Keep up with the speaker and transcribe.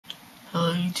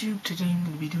Hello YouTube, today I'm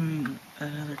going to be doing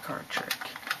another card trick.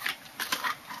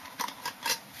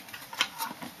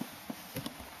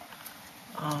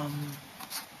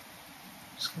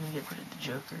 Just going to get rid of the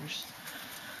jokers.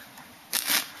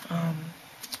 I'm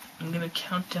going to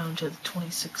count down to the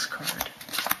 26th card.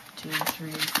 2,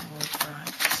 3, 4, 5,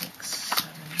 6,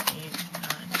 7, 8,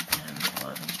 9, 10,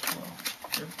 11, 12,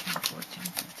 13, 14,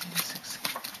 15,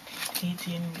 16,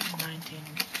 18, 19,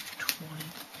 20,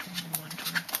 21,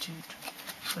 22,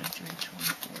 23,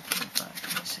 24, 25,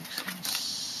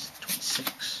 26,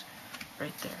 26.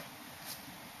 Right there.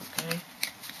 Okay?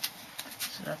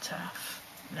 So that's half.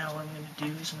 Now what I'm going to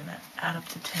do is I'm going to add up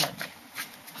to 10.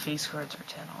 Face cards are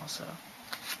 10 also.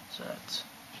 So that's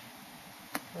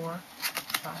 4,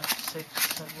 5,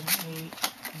 6, 7, 8,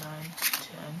 9,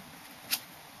 10.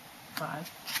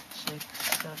 5, 6,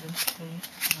 7,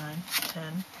 8, 9,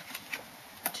 10.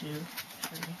 2,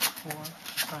 3, 4,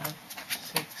 5,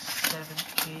 6, 7,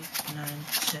 8, 9,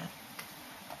 10.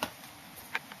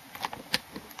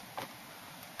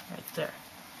 Right there.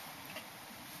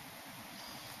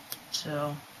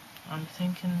 So, I'm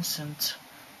thinking since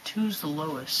 2 is the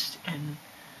lowest and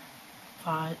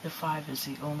the 5 is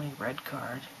the only red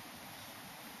card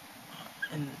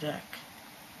in the deck,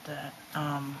 that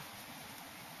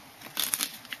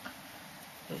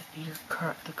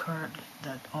the card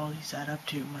that all these add up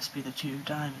to must be the 2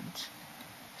 diamonds.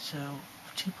 So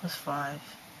 2 plus 5,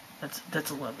 that's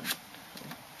 11. So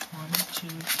 1, 2,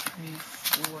 3,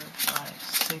 4, 5,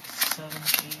 6, 7,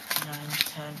 8, 9,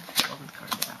 10, 11th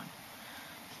card down.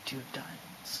 2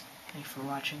 diamonds. Thank you for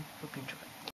watching. Hope you enjoyed.